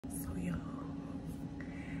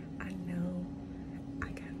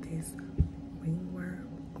this ringworm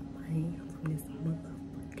on my hand from this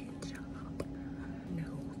motherfucking job. No,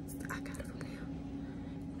 I got it from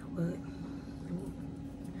them. You know what?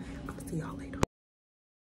 I'm gonna see y'all later.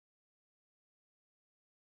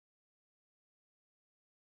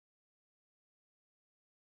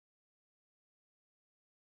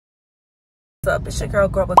 What's up? It's your girl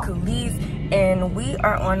GRUB with Kalese, and we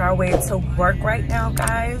are on our way to work right now,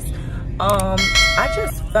 guys. I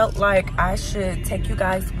just felt like I should take you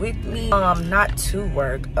guys with me, not to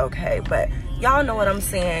work, okay, but y'all know what I'm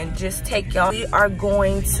saying. Just take y'all. We are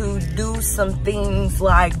going to do some things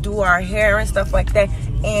like do our hair and stuff like that,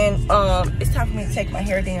 and it's time for me to take my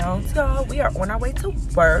hair down. So we are on our way to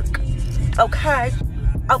work, okay.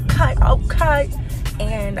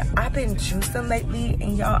 And I've been juicing lately,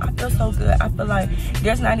 and y'all, I feel so good. I feel like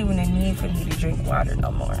there's not even a need for me to drink water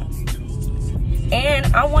no more. And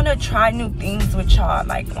I want to try new things with y'all,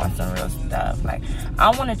 like on some real stuff. Like, I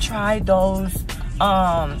want to try those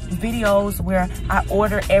videos where I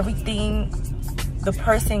order everything the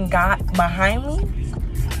person got behind me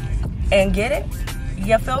and get it.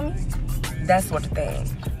 You feel me? That's what the thing.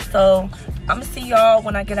 So I'm gonna see y'all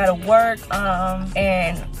when I get out of work,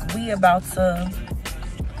 and we about to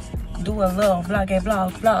do a little vlog.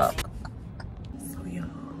 So y'all,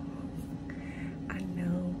 I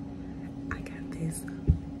know I got this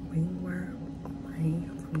ringworm on my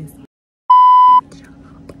hand from this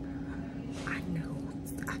job. I know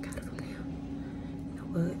I got it from them. You know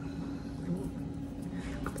what?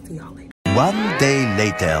 I'm gonna see y'all later. One day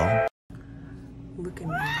later. Look at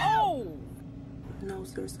me. Oh! No,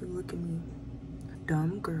 seriously, look at me.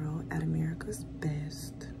 Dumb girl at America's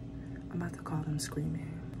Best. I'm about to call them screaming.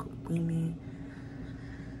 Women.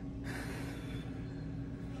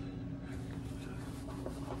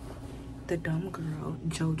 The dumb girl,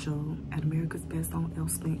 JoJo, at America's Best on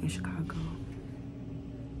Elston in Chicago.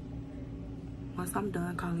 Once I'm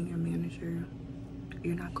done calling your manager,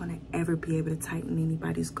 you're not gonna ever be able to tighten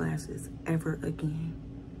anybody's glasses ever again.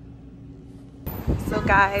 So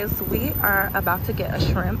guys, we are about to get a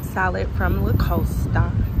shrimp salad from La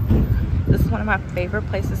Costa. This is one of my favorite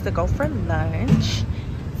places to go for lunch.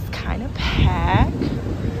 It's kind of packed.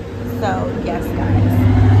 So yes, guys.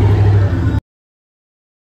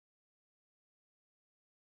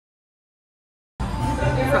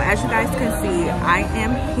 So as you guys can see, I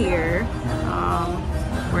am here.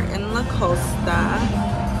 We're in La Costa,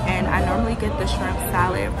 and I normally get the shrimp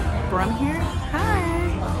salad from here.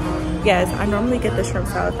 Hi. Yes, I normally get the shrimp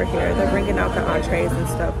salad for here. They're bringing out the entrees and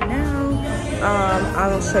stuff now.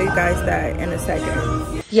 I'll show you guys that in a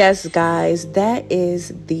second. Yes, guys, that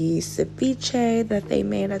is the ceviche that they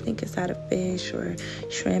made. I think it's out of fish or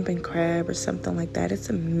shrimp and crab or something like that. It's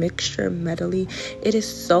a mixture medley. It is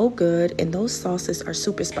so good, and those sauces are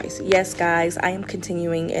super spicy. Yes, guys, I am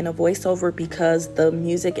continuing in a voiceover because the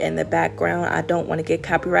music in the background, I don't want to get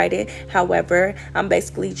copyrighted. However, I'm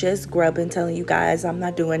basically just grubbing, telling you guys I'm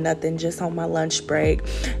not doing nothing, just on my lunch break.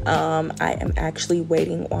 I am actually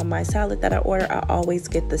waiting on my salad that I order. I always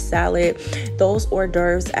get the salad. Those hors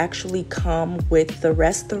d'oeuvres actually come with the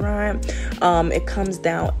restaurant. It comes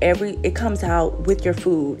out with your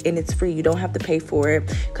food, and it's free. You don't have to pay for it.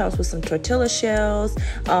 It comes with some tortilla shells,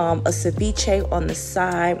 a ceviche on the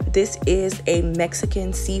side. This is a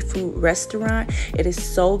Mexican seafood restaurant. It is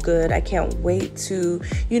so good. I can't wait to,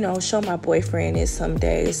 show my boyfriend it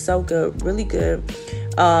someday. It's so good, really good.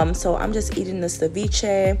 So I'm just eating the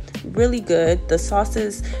ceviche. Really good. The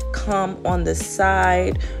sauces come on the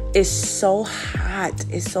side. It's so hot.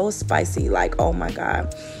 It's so spicy. Like, oh my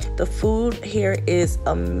God. The food here is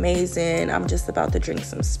amazing. I'm just about to drink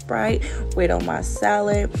some Sprite, wait on my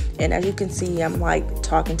salad. And as you can see, I'm like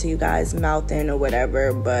talking to you guys, mouthing or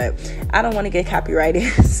whatever, but I don't want to get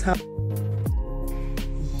copyrighted. So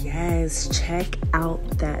yes, check out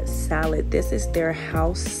that salad. This is their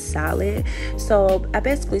house salad. So I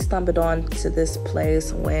basically stumbled on to this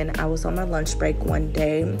place when I was on my lunch break one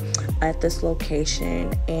day at this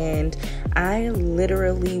location, and I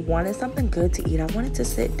literally wanted something good to eat. I wanted to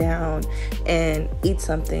sit down and eat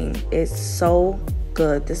something. It's so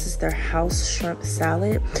good. This is their house shrimp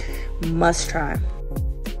salad. Must try.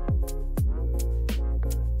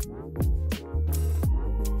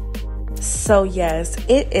 So yes,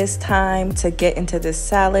 it is time to get into this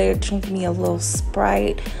salad. Drink me a little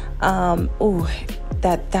Sprite. Ooh,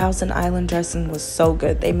 that Thousand Island dressing was so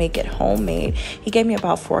good. They make it homemade. He gave me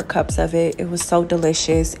about 4 cups of it. It was so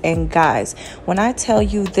delicious. And guys, when I tell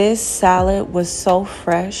you this salad was so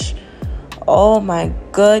fresh, Oh my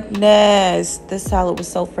goodness. This salad was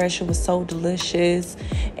so fresh. It was so delicious.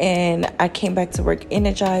 And I came back to work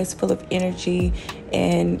energized, full of energy.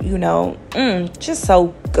 And, you know, just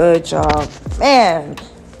so good, y'all. Man,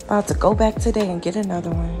 about to go back today and get another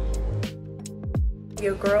one.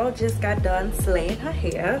 Your girl just got done slaying her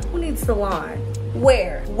hair. Who needs salon?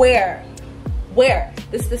 Where?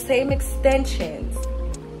 It's the same extensions.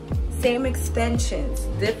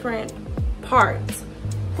 Different parts.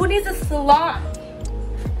 Who needs a salon?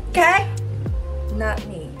 Okay? Not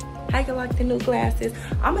me. How you like the new glasses?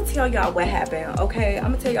 I'm gonna tell y'all what happened, okay?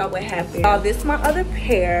 I'm gonna tell y'all what happened. This is my other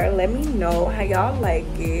pair. Let me know how y'all like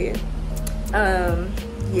it.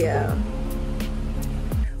 Yeah.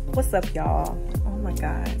 What's up, y'all? Oh my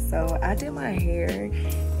God. So I did my hair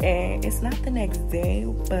and it's not the next day,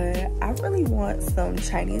 but I really want some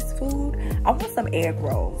Chinese food. I want some egg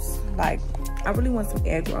rolls. Like, I really want some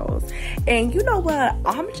egg rolls. And you know what?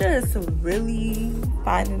 I'm just really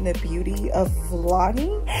finding the beauty of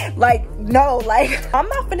vlogging. Like, no, like, I'm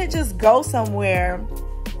not gonna just go somewhere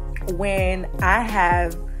when I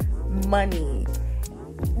have money.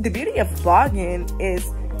 The beauty of vlogging is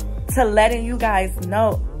to letting you guys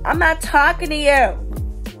know I'm not talking to you.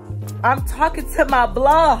 I'm talking to my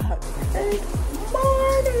blog. Good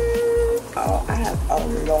morning. Oh, I have a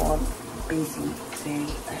long, busy day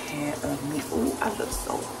ahead of me. Ooh, I look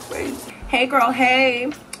so crazy. Hey, girl,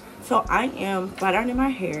 hey. So I am flat ironing my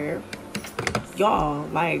hair. Y'all,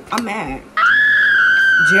 like, I'm mad.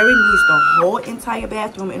 Jerry needs the whole entire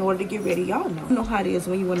bathroom in order to get ready. Y'all know how it is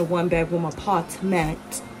when you in a one-bedroom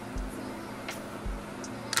apartment.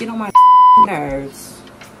 Get on my nerves.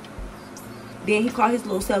 Then he called his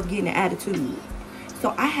little self getting an attitude.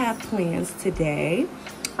 So I have plans today.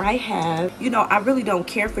 I have, you know, I really don't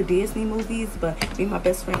care for Disney movies, but me and my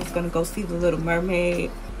best friend is gonna go see The Little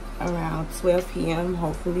Mermaid around 12 p.m.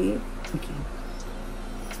 hopefully.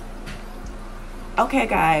 Okay,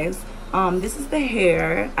 guys. This is the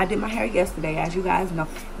hair. I did my hair yesterday, as you guys know.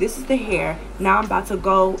 This is the hair. Now I'm about to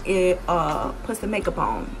go and put some makeup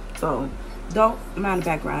on. So don't mind the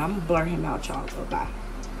background. I'm gonna blur him out, y'all. So bye.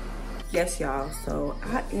 Yes, y'all. So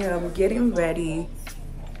I am getting ready.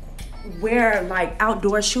 Wear like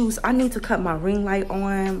outdoor shoes. I need to cut my ring light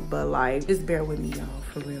on, but like, just bear with me, y'all,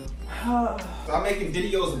 for real. Stop making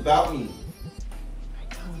videos about me.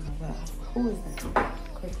 I don't know what. Who is that?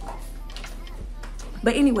 Crazy.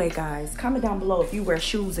 But anyway, guys, comment down below if you wear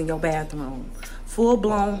shoes in your bathroom.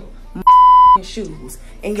 Full-blown shoes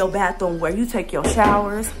in your bathroom, where you take your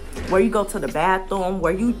showers, where you go to the bathroom,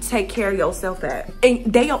 where you take care of yourself at.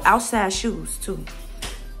 And they your outside shoes too.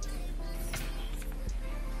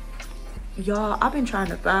 Y'all, I've been trying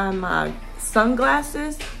to find my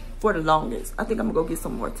sunglasses for the longest. I think I'm gonna go get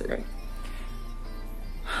some more today.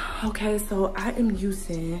 Okay, so I am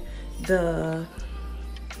using the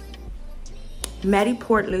Maddie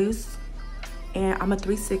Portleys, and I'm a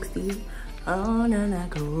 360. Oh, na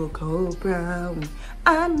go brown.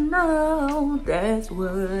 I know that's what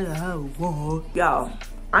I want. Y'all,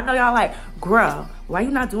 I know y'all like, GRUB, why you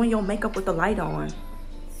not doing your makeup with the light on?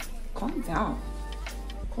 Calm down.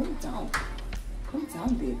 Calm down. Calm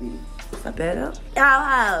down, baby. Is that better?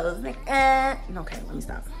 Y'all, okay, let me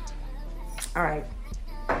stop. All right.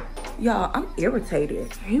 Y'all, I'm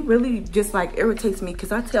irritated. He really just like irritates me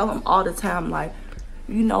because I tell him all the time, like,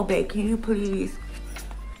 you know, babe, can you please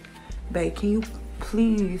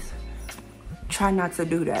try not to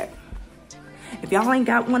do that? If y'all ain't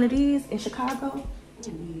got one of these in Chicago,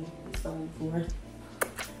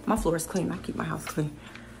 my floor is clean. I keep my house clean.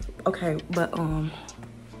 Okay, but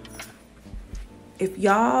if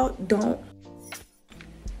y'all don't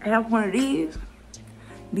have one of these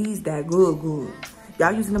that good.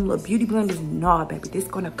 Y'all using them little beauty blenders? Nah, baby, this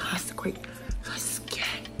gonna consecrate your skin.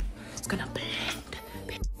 It's gonna blend.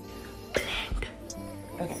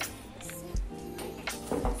 Okay.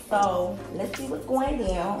 So let's see what's going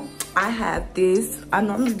down. I have this. I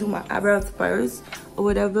normally do my eyebrows first or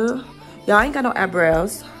whatever. Y'all ain't got no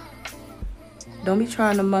eyebrows. Don't be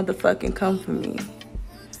trying to motherfucking come for me.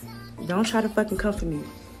 Don't try to fucking come for me.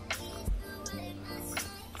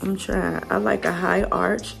 I'm trying. I like a high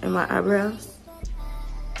arch in my eyebrows.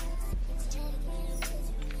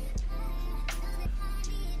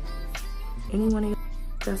 Anyone of you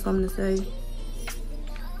got something to say?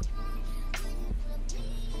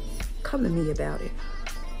 Come to me about it.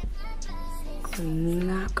 I'm gonna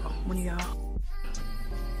knock on one of y'all.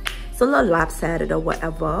 It's a little lopsided or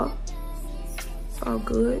whatever. It's all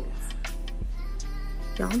good.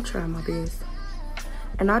 Y'all, I'm trying my best.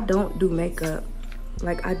 And I don't do makeup.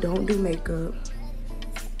 Like, I don't do makeup.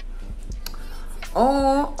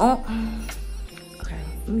 Okay,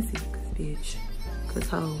 let me see. bitch. Cause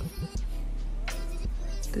how?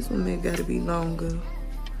 This one may gotta be longer.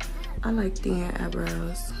 I like thin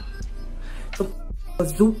eyebrows.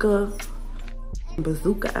 Bazooka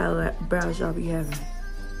eyebrows y'all be having.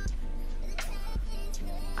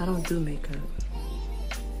 I don't do makeup.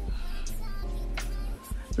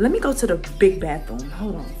 Let me go to the big bathroom.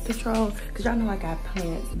 Hold on, control, cause y'all know I got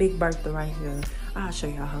plans. Big Bertha right here. I'll show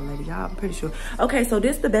y'all her later, y'all. I'm pretty sure. Okay, so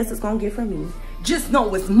this the best it's gonna get from me. Just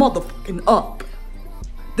know it's motherfucking up.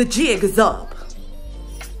 The jig is up.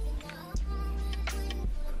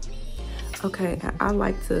 Okay, and I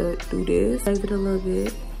like to do this. Save it a little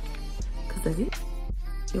bit, cause of it.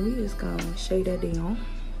 And we just gonna shade that down.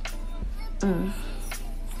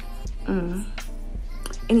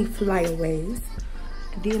 Any flyaways.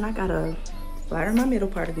 And then I gotta flatter my middle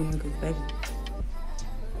part again, cause baby.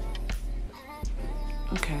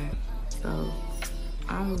 Okay, so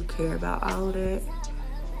I don't really care about all of that.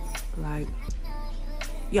 Like,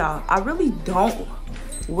 y'all, I really don't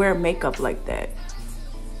wear makeup like that.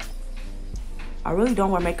 I really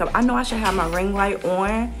don't wear makeup. I know I should have my ring light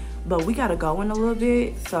on, but we gotta go in a little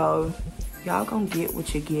bit, so y'all gonna get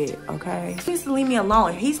what you get, okay? He needs to leave me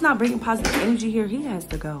alone. If he's not bringing positive energy here, he has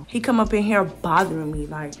to go. He come up in here bothering me,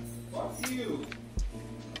 like. Fuck you.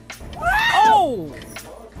 Oh!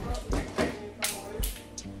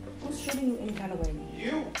 Who's treating you any kind of way?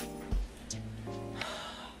 You.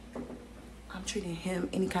 I'm treating him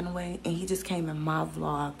any kind of way, and he just came in my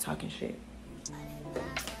vlog talking shit.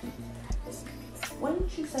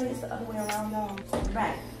 Wouldn't you say it's the other way around, though?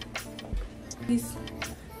 Right.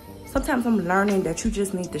 Sometimes I'm learning that you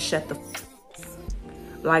just need to shut the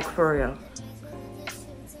like, for real.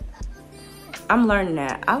 I'm learning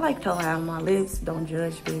that. I like telling out my lips, don't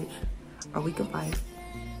judge, bitch, or we can fight.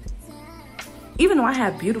 Even though I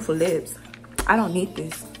have beautiful lips, I don't need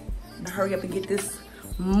this. Now hurry up and get this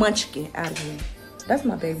munchkin out of here. That's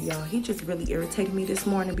my baby, y'all. He just really irritated me this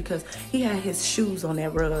morning because he had his shoes on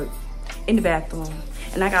that rug in the bathroom,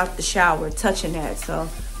 and I got out the shower touching that, so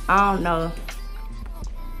I don't know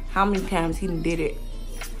how many times he done did it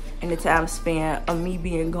in the time span of me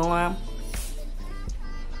being gone.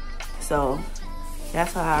 So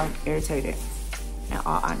that's how I'm irritated, in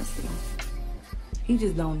all honesty. He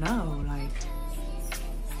just don't know, like,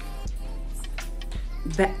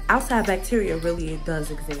 outside bacteria really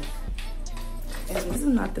does exist. And this is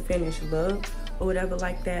not the finished look or whatever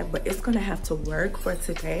like that, but it's gonna have to work for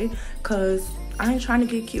today, cause I ain't trying to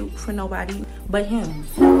get cute for nobody but him.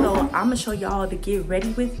 So I'm gonna show y'all to get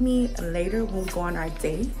ready with me later when we go on our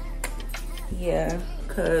date. Yeah,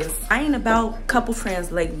 cause I ain't about couple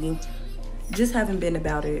friends lately. Just haven't been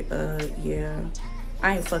about it. Yeah,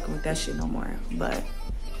 I ain't fucking with that shit no more. But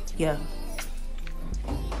yeah,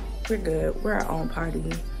 we're good. We're our own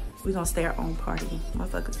party. We gonna stay our own party.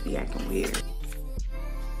 Motherfuckers be acting weird.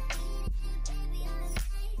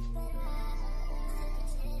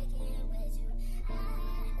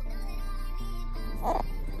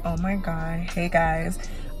 Oh my god, hey guys.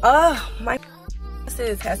 My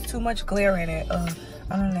glasses has too much glare in it. I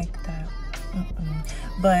don't like that.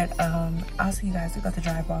 But I'll see you guys. We're about to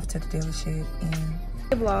drive off to the dealership and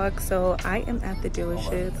vlog. So I am at the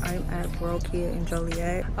dealership. I'm at World Kia in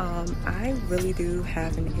Joliet. I really do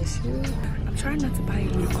have an issue. I'm trying not to buy a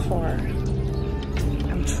new car.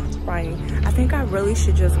 I'm trying. I think I really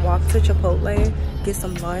should just walk to Chipotle, get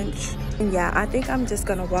some lunch. And yeah, I think I'm just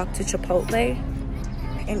gonna walk to Chipotle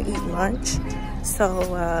and eat lunch,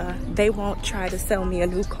 so they won't try to sell me a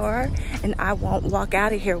new car, and I won't walk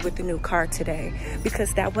out of here with a new car today,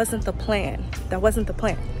 because that wasn't the plan. That wasn't the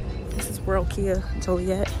plan. This is World Kia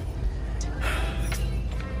Joliet.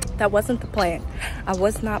 That wasn't the plan. I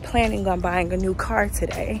was not planning on buying a new car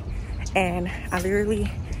today, and I literally,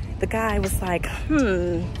 the guy was like,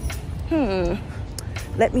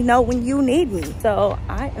 let me know when you need me. So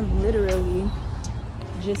I am literally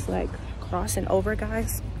just like crossing over,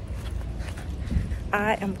 guys.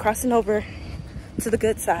 I am crossing over to the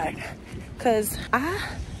good side, because I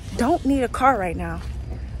don't need a car right now.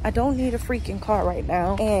 I don't need a freaking car right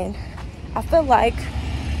now, and I feel like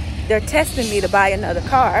they're testing me to buy another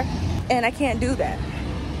car, and I can't do that.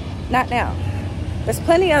 Not now. There's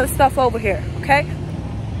plenty of stuff over here, okay?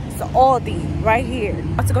 It's an Aldi right here.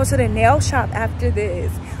 I'm about to go to the nail shop after this.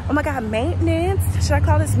 Oh my god, maintenance. Should I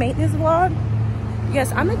call this maintenance vlog?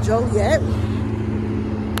 Yes, I'm in Joliet.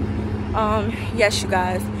 Yes, you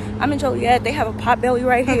guys, I'm in Joliet. They have a Potbelly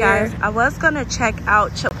right here. Guys, I was gonna check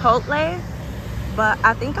out Chipotle, but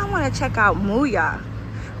I think I want to check out Muya.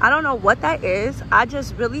 I don't know what that is. I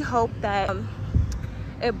just really hope that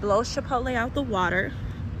it blows Chipotle out the water.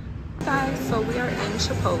 Guys, so we are in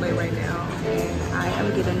Chipotle right now, and I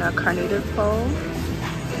am getting a carnitas bowl.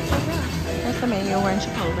 So yeah, that's the menu. We're in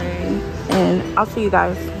Chipotle, and I'll see you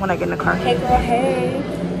guys when I get in the car. Hey girl, hey.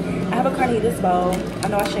 I have a carnitas bowl. I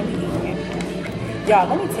know I shouldn't be eating it. Y'all,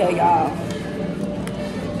 let me tell y'all.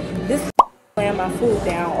 This laying my food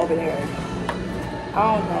down over there.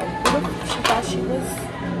 I don't know who she thought she was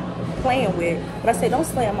playing with, but I said don't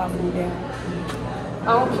slam my food down.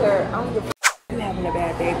 I don't care. I don't give a you having a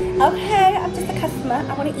bad day. Okay, I'm just a customer.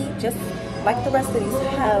 I want to eat just like the rest of these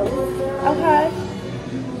hoes. Okay.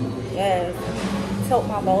 Yes. Tilt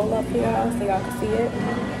my bowl up here so y'all can see it.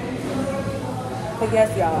 But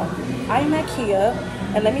yes, y'all, I am at Kia,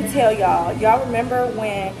 and let me tell y'all. Y'all remember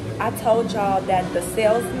when I told y'all that the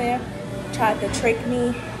salesman tried to trick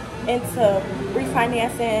me into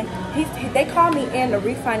refinancing? They called me in to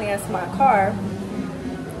refinance my car.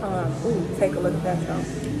 Ooh, take a look at that though.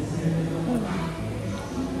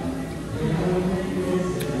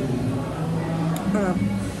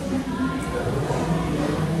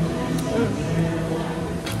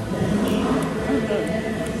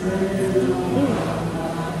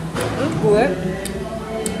 It's good.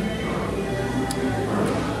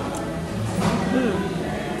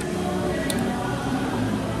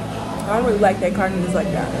 I don't really like that carnitas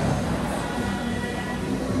like that.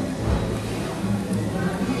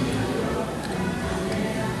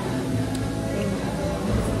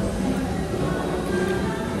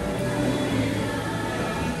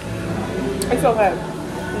 It's okay.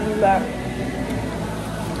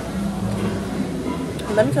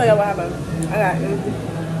 Let me tell y'all what happened.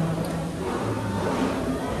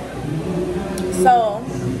 So,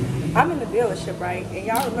 I'm in the dealership, right? And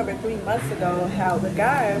y'all remember 3 months ago how the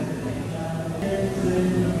guy...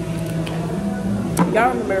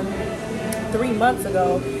 Y'all remember 3 months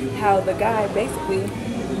ago how the guy basically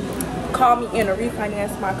called me in to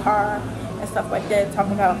refinance my car and stuff like that,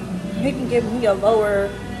 talking about he can give me a lower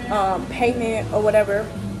payment or whatever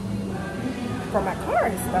for my car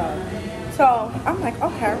and stuff. So I'm like,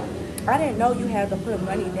 okay, I didn't know you had to put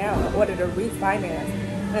money down in order to refinance.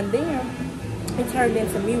 And then it turned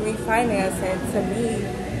into me refinancing to me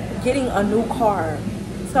getting a new car.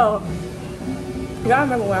 So y'all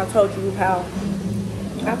remember when I told you how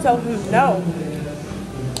I told him no,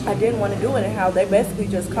 I didn't want to do it, and how they basically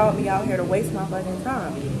just called me out here to waste my fucking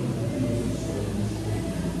time.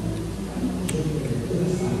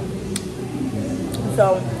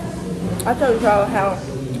 So I told y'all how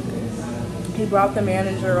he brought the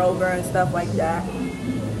manager over and stuff like that.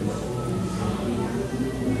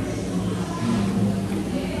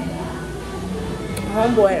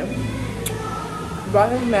 Homeboy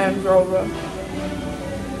brought his manager over,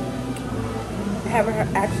 having her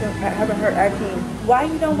asking why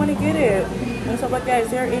you don't want to get it and stuff like that. Is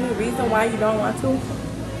there any reason why you don't want to?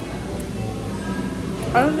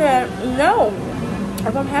 I said no.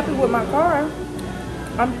 If I'm happy with my car,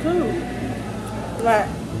 I'm cool. Like,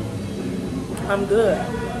 I'm good.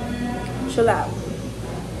 Chill out.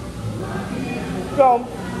 So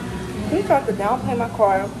he tried to downplay my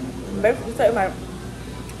car. Basically say like,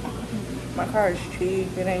 my car is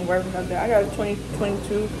cheap, it ain't worth nothing. I got a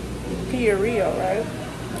 2022 Kia Rio, right?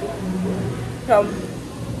 So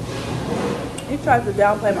he tried to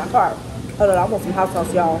downplay my car. Hold on, I want some hot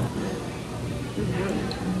sauce, y'all.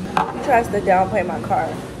 He tries to downplay my car.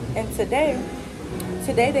 And today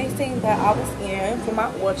they seen that I was in for my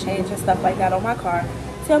oil change and stuff like that on my car.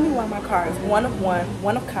 Tell me why my car is one of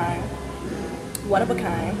a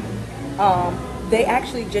kind. They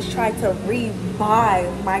actually just tried to re-buy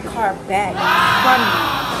my car back from me.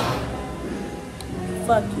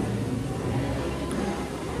 Fuck you.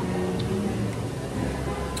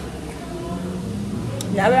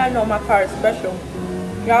 Now that I know my car is special,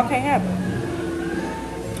 y'all can't have it.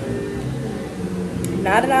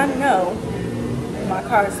 Now that I know my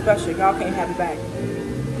car is special, y'all can't have it back.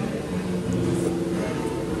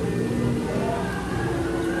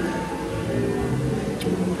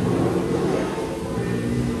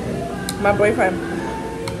 My boyfriend,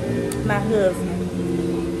 my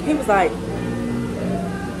husband, he was like,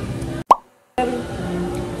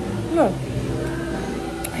 no,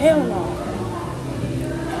 hell no.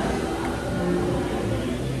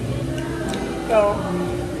 So,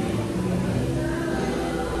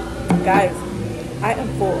 guys, I am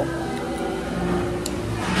full.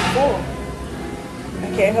 I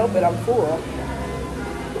can't help it, I'm full.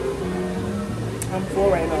 I'm full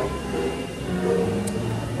right now.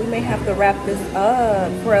 We may have to wrap this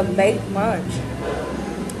up for a late lunch.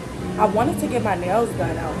 I wanted to get my nails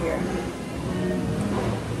done out here.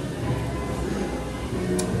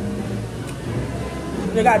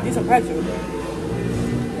 They got decent prices.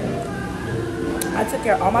 I took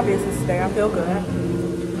care of all my business today. I feel good.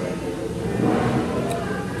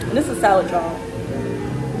 And this is salad, y'all.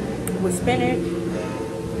 With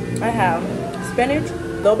spinach. I have spinach, a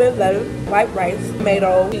little bit of lettuce, white rice,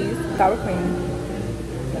 tomato, cheese, sour cream.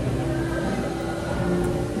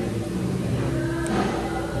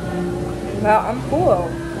 Now I'm full.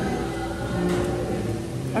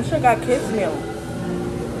 I should have got kids meal.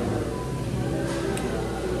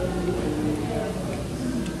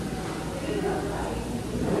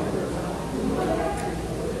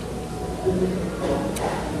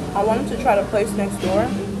 I wanted to try the place next door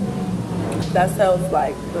that sells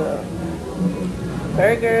like the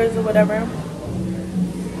burgers or whatever,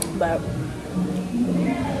 but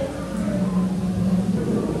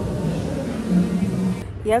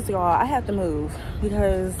yes, y'all, I had to move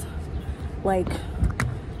because like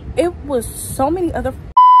it was so many other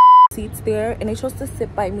seats there and they chose to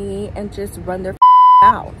sit by me and just run their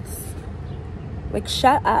mouths. Like,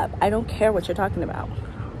 shut up. I don't care what you're talking about.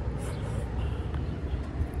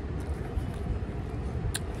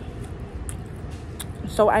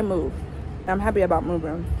 So I moved. I'm happy about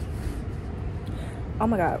moving. Oh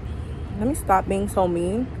my god, let me stop being so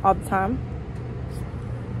mean all the time.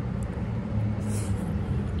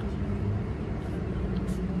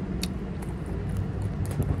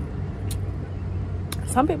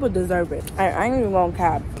 Some people deserve it. I ain't even gonna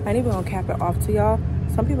cap. I ain't even gonna cap it off to y'all.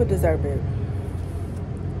 Some people deserve it.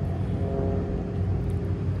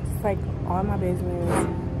 It's like all my business.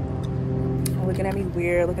 Looking at me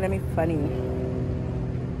weird, looking at me funny.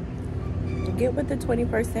 Get with the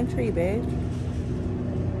 21st century, bitch.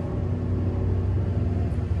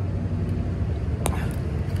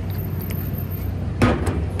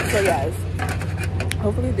 So guys,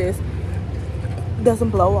 hopefully this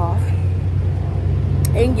doesn't blow off.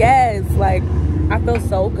 And yes, like, I feel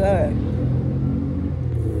so good.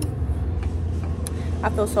 I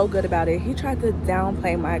feel so good about it. He tried to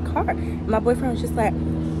downplay my car. My boyfriend was just like,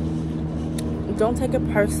 don't take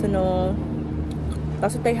it personal.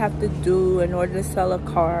 That's what they have to do in order to sell a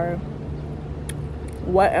car.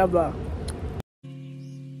 Whatever.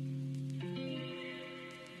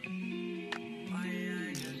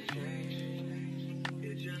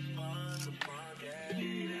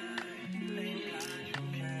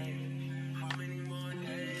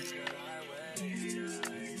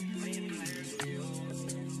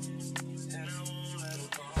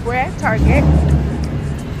 We're at Target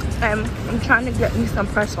and I'm trying to get me some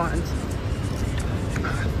press-ons.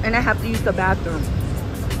 And I have to use the bathroom.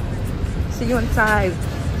 See you inside.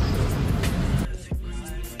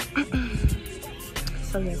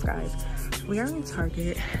 So yes, guys, we are in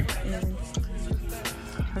Target and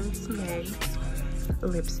here's Meg's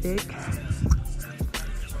lipstick.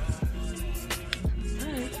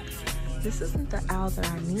 But this isn't the aisle that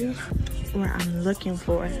I need or I'm looking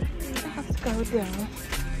for. I have to go down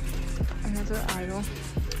another aisle.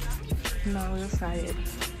 I'm not really excited.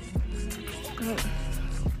 But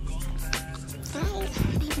I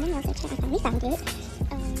have no nail section. I finally found it.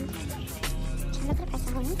 Trying to put a press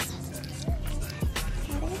on it.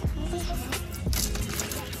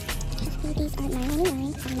 These are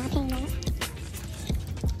 $9.99. I'm not paying that.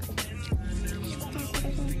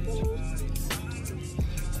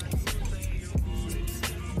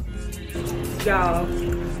 y'all,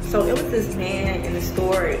 so it was this man in the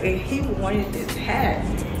store and he wanted this hat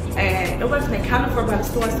and it wasn't accounted for by the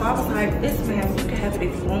store, so I was like, this man, you can have it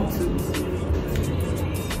if you want to.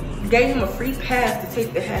 Gave him a free pass to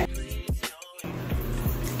take the hat. He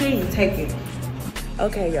didn't even take it.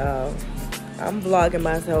 Okay, y'all, I'm vlogging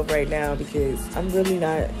myself right now because I'm really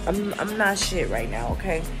not, I'm not shit right now,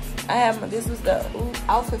 okay? This was the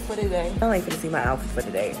outfit for today. I ain't gonna see my outfit for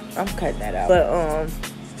today. I'm cutting that out. But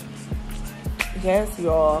yes,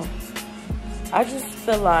 y'all, I just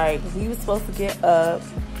feel like we were supposed to get up,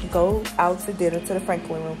 go out to dinner to the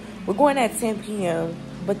Franklin Room. We're going at 10 p.m.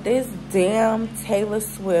 But this damn Taylor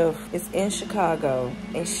Swift is in Chicago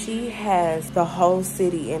and she has the whole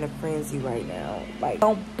city in a frenzy right now. Like,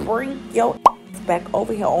 don't bring your ass back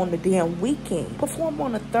over here on the damn weekend. Perform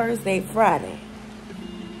on a Thursday, Friday.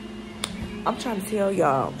 I'm trying to tell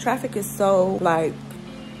y'all, traffic is so like,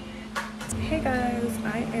 hey guys,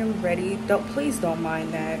 I am ready. Please don't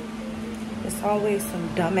mind that. It's always some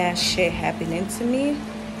dumbass shit happening to me.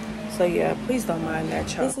 So yeah, please don't mind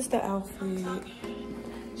that, y'all. This is the outfit.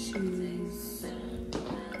 Shoes,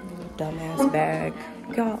 dumbass bag.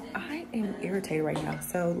 Y'all, I am irritated right now.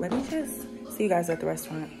 So let me just see you guys at the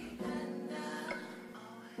restaurant.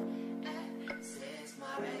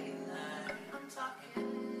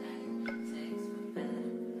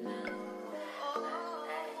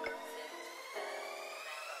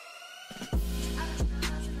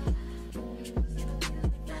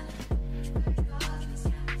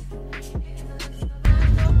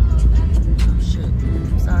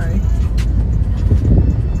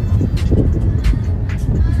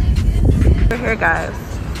 Here guys,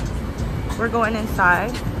 we're going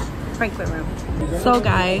inside Franklin room. So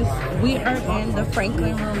guys, we are in the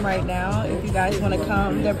Franklin room right now. If you guys want to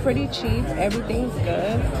come, they're pretty cheap, everything's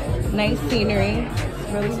good, nice scenery,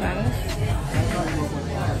 it's really nice.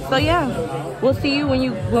 So yeah, we'll see you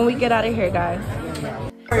when we get out of here guys.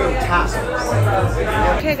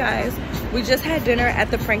 Okay guys, we just had dinner at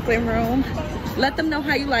the Franklin room. Let them know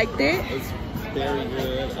how you liked it. It's very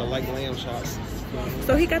good. I like lamb chops.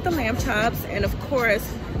 So he got the lamb chops, and of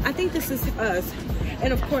course, I think this is us.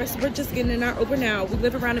 And of course, we're just getting in our Uber now. We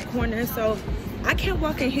live around the corner, so I can't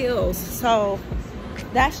walk in heels. So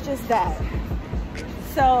that's just that.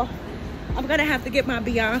 So I'm gonna have to get my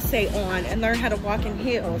Beyonce on and learn how to walk in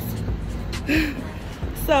heels.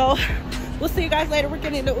 So we'll see you guys later. We're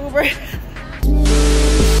getting in the Uber.